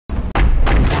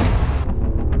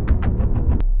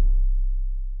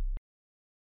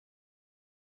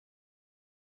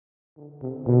Hey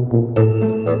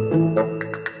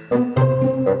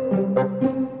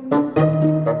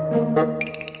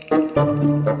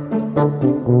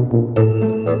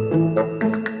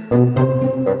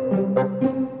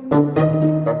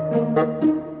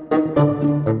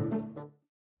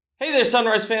there,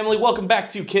 Sunrise family. Welcome back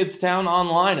to Kids Town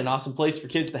Online, an awesome place for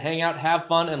kids to hang out, have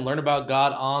fun, and learn about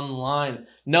God online.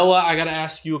 Noah, I gotta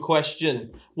ask you a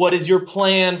question. What is your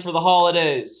plan for the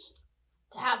holidays?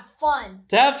 To have fun.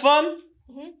 To have fun?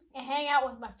 And hang out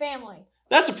with my family.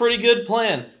 That's a pretty good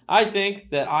plan. I think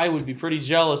that I would be pretty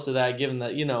jealous of that, given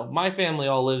that, my family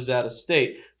all lives out of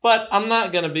state. But I'm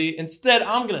not gonna be. Instead,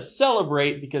 I'm gonna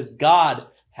celebrate because God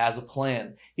has a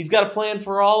plan. He's got a plan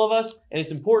for all of us, and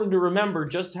it's important to remember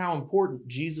just how important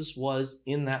Jesus was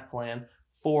in that plan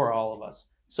for all of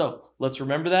us. So let's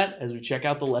remember that as we check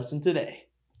out the lesson today.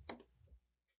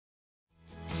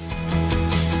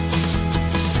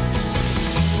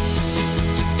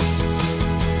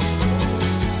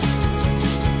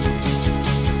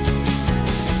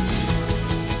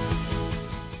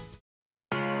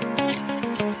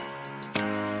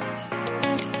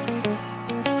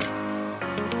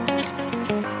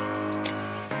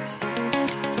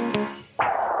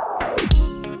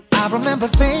 I remember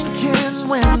thinking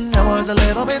when I was a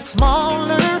little bit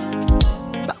smaller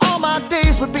that all my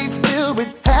days would be filled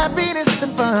with happiness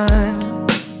and fun.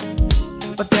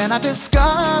 But then I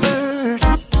discovered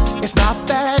it's not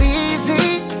that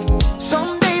easy.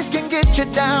 Some days can get you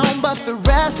down, but the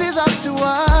rest is up to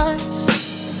us.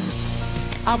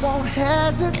 I won't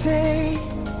hesitate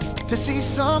to see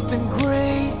something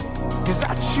great, 'cause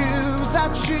I choose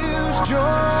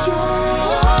joy.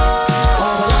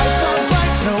 All the lights are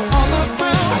bright, snow on the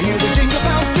ground. I hear the jingle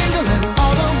bells jingling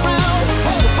all around.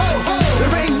 Ho, ho, ho!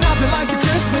 There ain't nothing like the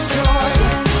Christmas joy.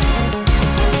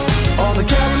 All the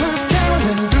carolers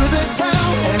caroling through the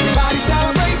town. Everybody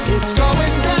celebrate, it's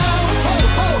going down. Ho,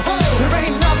 ho, ho! There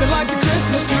ain't nothing like the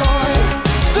Christmas joy.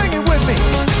 Sing it with me,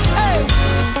 hey!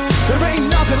 There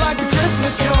ain't nothing like the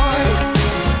Christmas joy.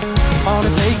 All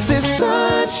it takes is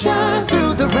sunshine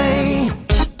through the rain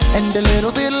and a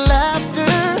little bit of laughter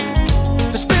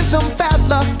to spin some bad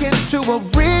luck into a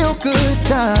real good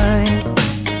time.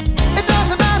 It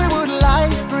doesn't matter what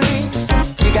life brings,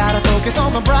 you gotta focus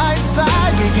on the bright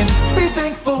side. We can be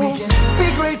thankful,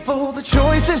 be grateful, the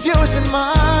choice is yours and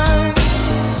mine.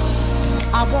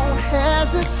 I won't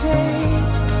hesitate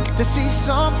to see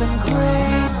something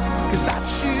great, 'cause I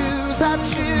choose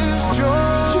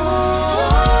joy.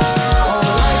 All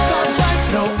the lights are bright,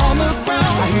 snow on the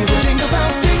ground. I hear the jingle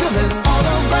bells jingling all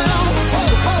around. Ho,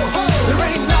 ho, ho! There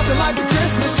ain't nothing like the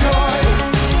Christmas joy.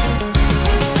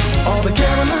 All the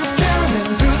carolers caroling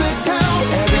through the town.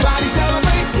 Everybody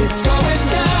celebrate, it's going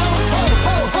down. Ho,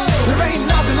 ho, ho! There ain't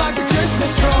nothing like the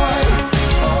Christmas joy.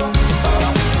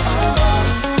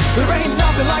 There ain't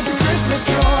nothing like the Christmas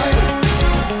joy.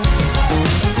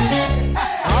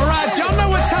 All right, y'all know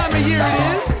what time of year it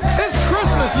is. It's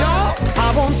Christmas, y'all.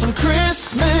 I want some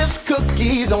Christmas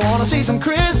cookies. I wanna see some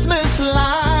Christmas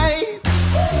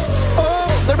lights. Oh,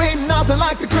 there ain't nothing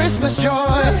like the Christmas joy.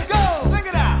 Let's go, sing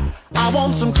it out. I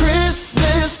want some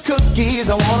Christmas cookies.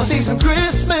 I wanna see some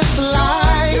Christmas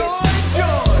lights. Joy,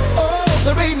 joy. Oh,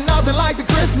 there ain't nothing like the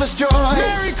Christmas joy.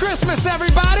 Merry Christmas,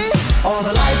 everybody. All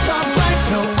the lights are bright,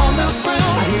 snow on the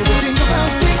ground. I hear the jingle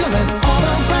bells jingling all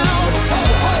around. Ho,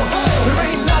 ho, ho! There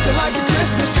ain't nothing like the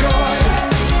Christmas joy.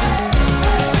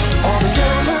 All the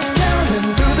carolers caroling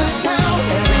through the town.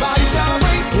 Everybody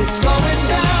celebrate, it's going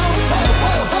down. Ho,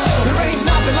 ho, ho! There ain't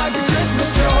nothing like the Christmas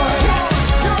joy.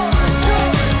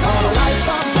 All the lights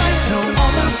are bright, snow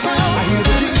on the ground. I hear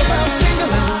the jingle bells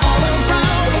jingling all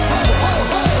around. Ho, ho,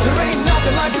 ho! There ain't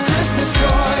nothing like the Christmas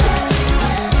joy.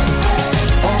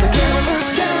 All the carolers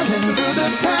caroling through the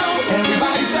town.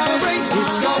 Everybody celebrate,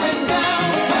 it's going down.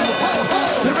 Ho, ho, ho!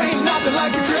 There ain't nothing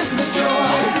like the Christmas joy.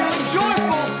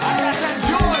 Joyful, I got that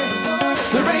joy.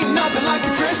 There ain't nothing like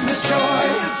the Christmas joy.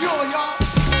 Joy, y'all.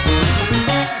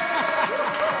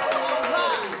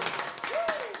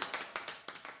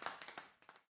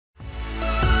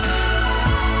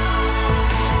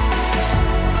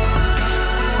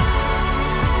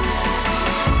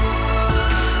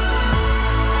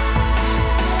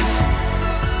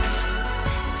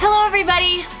 Hello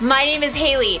everybody, my name is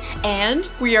Haley, and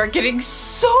we are getting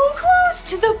so close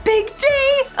to the big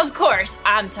day. Of course,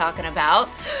 I'm talking about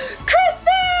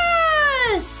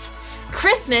Christmas!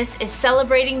 Christmas is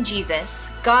celebrating Jesus,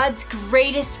 God's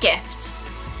greatest gift.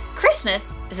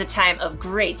 Christmas is a time of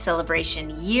great celebration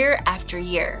year after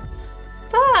year,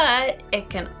 but it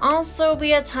can also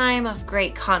be a time of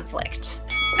great conflict.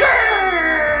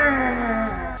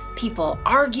 Grrr! People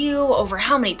argue over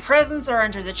how many presents are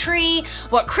under the tree,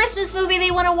 what Christmas movie they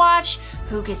want to watch,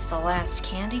 who gets the last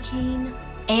candy cane,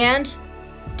 and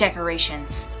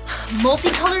decorations.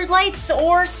 Multicolored lights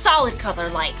or solid color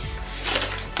lights.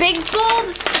 Big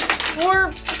bulbs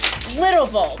or little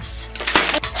bulbs.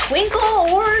 Twinkle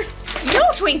or no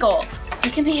twinkle.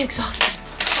 It can be exhausting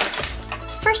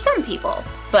for some people,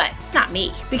 but not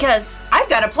me, because I've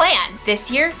got a plan. This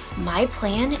year, my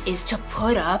plan is to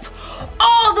put up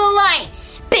all the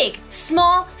lights. Big,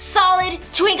 small, solid,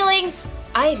 twinkling.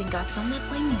 I even got some that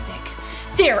play music.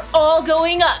 They're all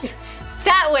going up.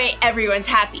 That way, everyone's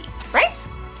happy, right?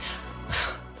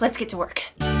 Let's get to work.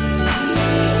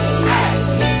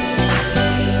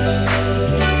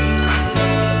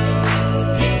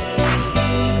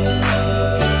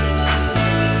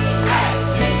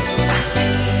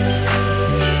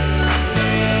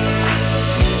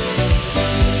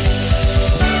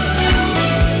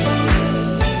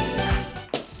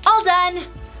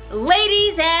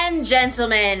 Ladies and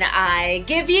gentlemen, I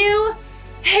give you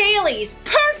Haley's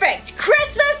perfect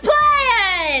Christmas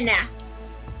plan!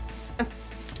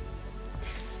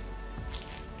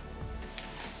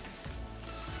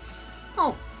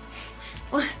 Oh,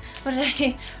 what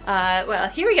did I, well,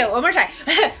 here we go, one more try.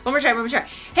 One more try.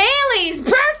 Haley's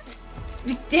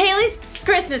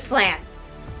Christmas plan.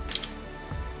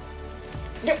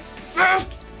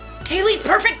 Haley's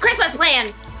perfect Christmas plan.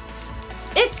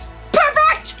 It's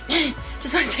perfect!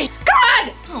 Just want to say,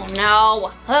 God! Oh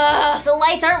no, the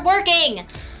lights aren't working.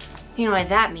 You know what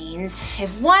that means.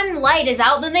 If one light is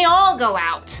out, then they all go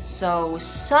out. So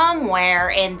somewhere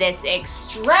in this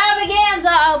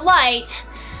extravaganza of light,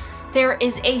 there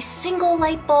is a single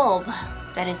light bulb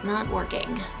that is not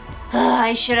working.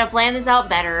 I should have planned this out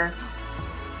better.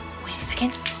 Wait a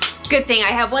second. Good thing I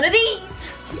have one of these.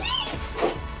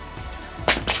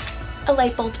 A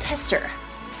light bulb tester.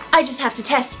 I just have to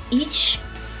test each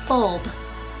bulb.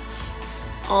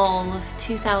 All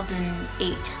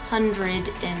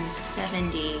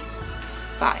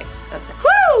 2,875 of them.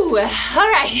 Woo!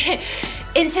 All right.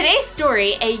 In today's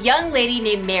story, a young lady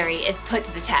named Mary is put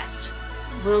to the test.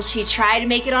 Will she try to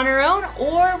make it on her own,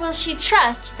 or will she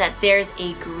trust that there's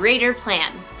a greater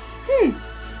plan?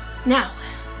 Now,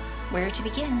 where to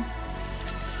begin?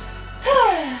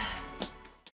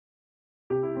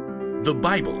 The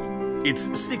Bible.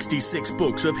 It's 66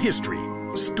 books of history,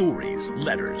 stories,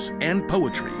 letters, and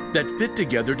poetry that fit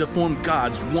together to form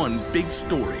God's one big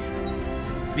story.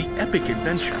 The epic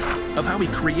adventure of how He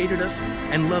created us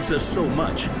and loves us so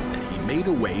much that He made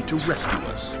a way to rescue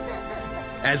us.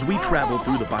 As we travel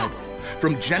through the Bible,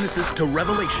 from Genesis to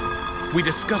Revelation, we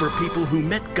discover people who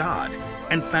met God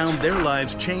and found their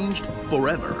lives changed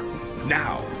forever.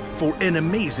 Now, for an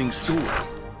amazing story,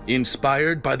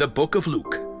 inspired by the book of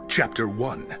Luke, chapter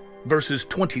 1. Verses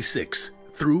 26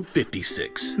 through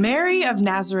 56. Mary of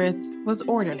Nazareth was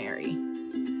ordinary.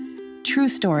 True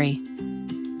story.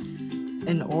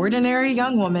 An ordinary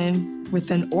young woman with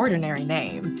an ordinary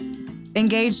name,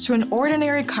 engaged to an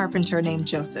ordinary carpenter named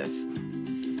Joseph.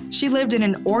 She lived in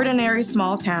an ordinary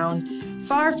small town,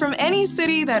 far from any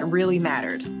city that really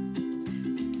mattered.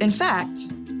 In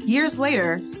fact, years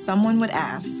later, someone would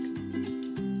ask,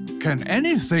 "Can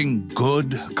anything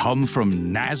good come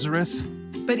from Nazareth?"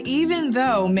 But even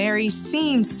though Mary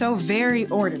seemed so very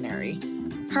ordinary,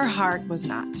 her heart was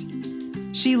not.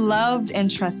 She loved and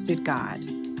trusted God.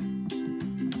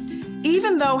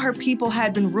 Even though her people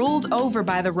had been ruled over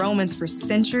by the Romans for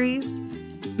centuries,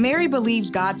 Mary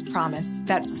believed God's promise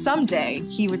that someday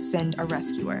He would send a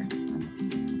rescuer.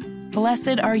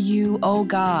 Blessed are you, O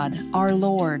God, our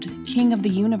Lord, King of the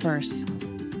universe.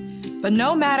 But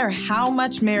no matter how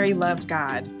much Mary loved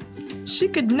God, she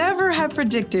could never have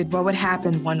predicted what would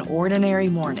happen one ordinary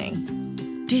morning.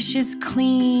 Dishes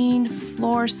cleaned,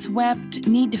 floor swept,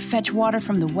 need to fetch water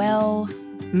from the well.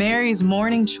 Mary's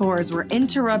morning chores were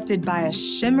interrupted by a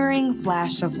shimmering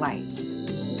flash of light.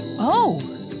 Oh!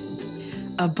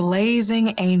 A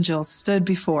blazing angel stood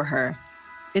before her.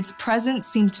 Its presence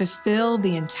seemed to fill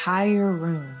the entire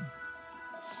room.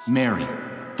 Mary,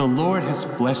 the Lord has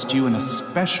blessed you in a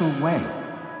special way.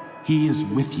 He is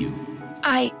with you.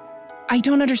 I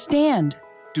don't understand.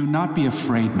 Do not be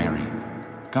afraid, Mary.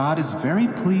 God is very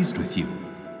pleased with you.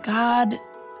 God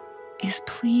is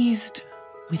pleased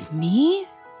with me?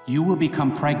 You will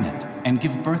become pregnant and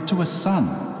give birth to a son.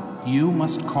 You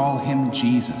must call him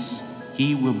Jesus.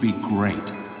 He will be great,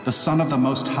 the Son of the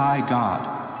Most High God.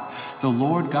 The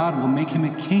Lord God will make him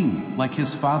a king like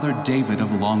his father David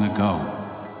of long ago.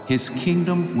 His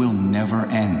kingdom will never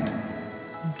end.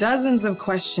 Dozens of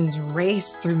questions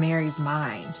raced through Mary's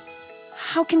mind.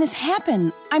 How can this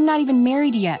happen? I'm not even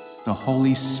married yet. The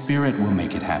Holy Spirit will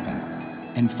make it happen.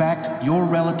 In fact, your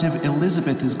relative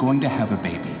Elizabeth is going to have a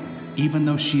baby, even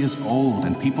though she is old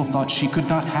and people thought she could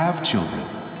not have children.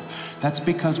 That's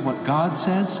because what God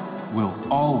says will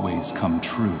always come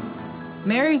true.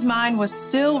 Mary's mind was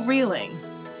still reeling,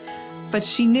 but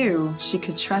she knew she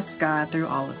could trust God through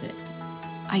all of it.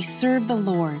 I serve the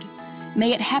Lord.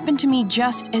 May it happen to me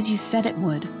just as you said it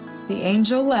would. The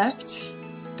angel left,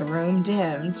 the room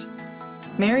dimmed.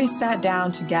 Mary sat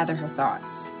down to gather her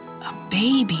thoughts. A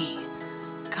baby?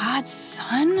 God's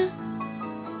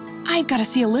son? I've got to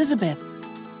see Elizabeth.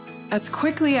 As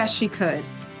quickly as she could,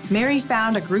 Mary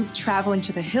found a group traveling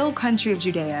to the hill country of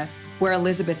Judea where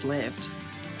Elizabeth lived.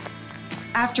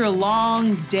 After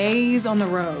long days on the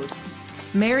road,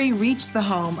 Mary reached the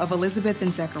home of Elizabeth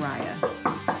and Zechariah.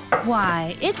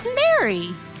 Why, it's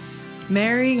Mary!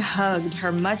 Mary hugged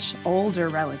her much older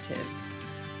relative.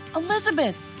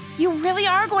 Elizabeth, you really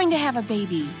are going to have a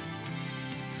baby.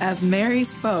 As Mary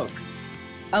spoke,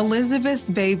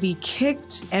 Elizabeth's baby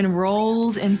kicked and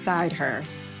rolled inside her.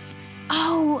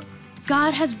 Oh,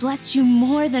 God has blessed you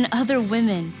more than other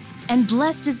women, and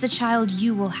blessed is the child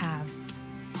you will have.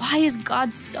 Why is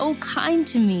God so kind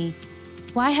to me?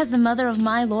 Why has the mother of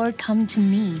my Lord come to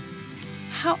me?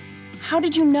 How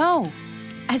did you know?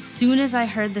 As soon as I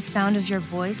heard the sound of your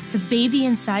voice, the baby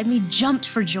inside me jumped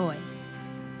for joy.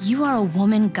 You are a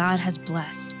woman God has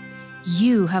blessed.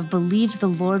 You have believed the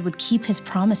Lord would keep his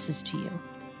promises to you.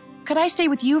 Could I stay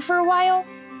with you for a while?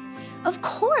 Of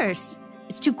course!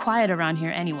 It's too quiet around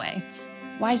here anyway.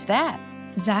 Why's that?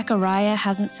 Zachariah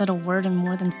hasn't said a word in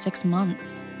more than 6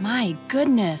 months. My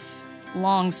goodness.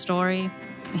 Long story.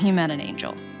 He met an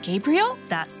angel. Gabriel?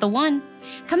 That's the one.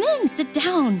 Come in, sit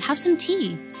down, have some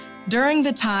tea. During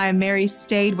the time Mary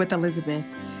stayed with Elizabeth,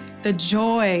 the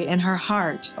joy in her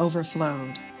heart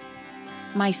overflowed.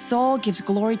 My soul gives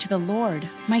glory to the Lord.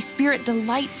 My spirit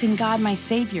delights in God, my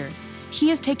Savior. He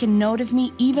has taken note of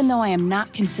me even though I am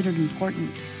not considered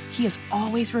important. He has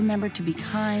always remembered to be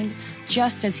kind,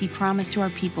 just as he promised to our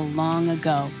people long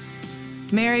ago.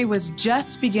 Mary was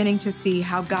just beginning to see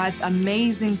how God's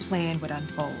amazing plan would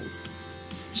unfold.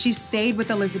 She stayed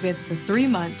with Elizabeth for 3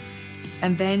 months,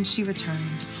 and then she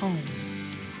returned home.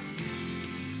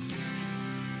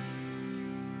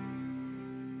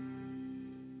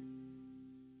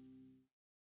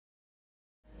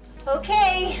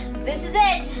 Okay, this is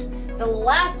it. The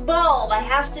last bulb I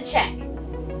have to check.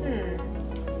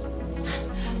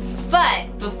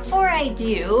 But before I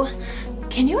do,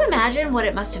 can you imagine what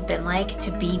it must have been like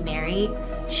to be Mary?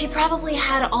 She probably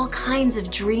had all kinds of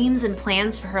dreams and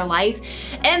plans for her life,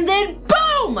 and then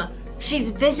boom!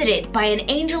 She's visited by an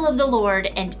angel of the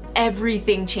Lord and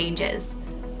everything changes.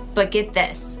 But get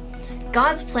this,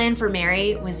 God's plan for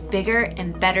Mary was bigger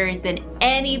and better than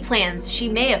any plans she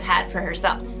may have had for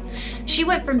herself. She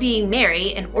went from being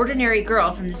Mary, an ordinary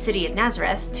girl from the city of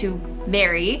Nazareth, to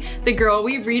Mary, the girl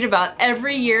we read about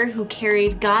every year who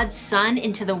carried God's Son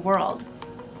into the world.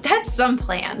 That's some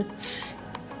plan.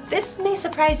 This may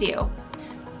surprise you.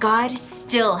 God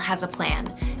still has a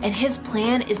plan, and his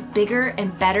plan is bigger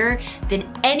and better than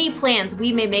any plans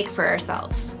we may make for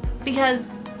ourselves.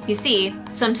 Because, you see,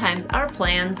 sometimes our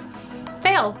plans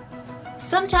fail.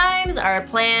 Sometimes our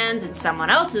plans and someone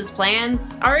else's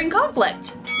plans are in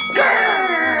conflict.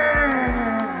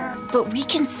 But we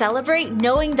can celebrate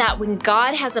knowing that when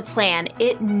God has a plan,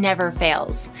 it never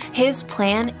fails. His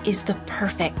plan is the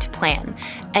perfect plan,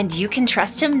 and you can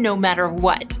trust him no matter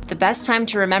what. The best time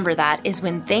to remember that is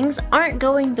when things aren't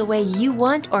going the way you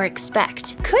want or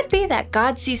expect. Could be that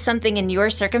God sees something in your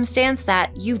circumstance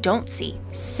that you don't see.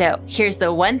 So here's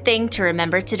the one thing to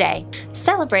remember today.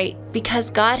 Celebrate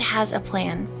because God has a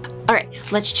plan. All right,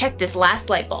 let's check this last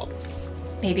light bulb.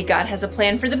 Maybe God has a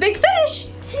plan for the big fish.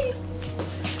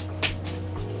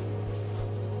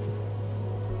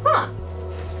 Huh,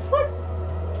 what?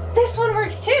 This one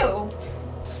works too.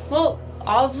 Well,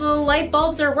 all the light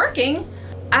bulbs are working.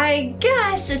 I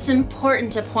guess it's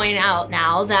important to point out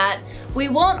now that we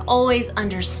won't always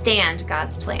understand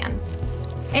God's plan.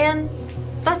 And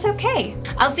that's okay.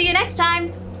 I'll see you next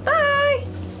time. Bye.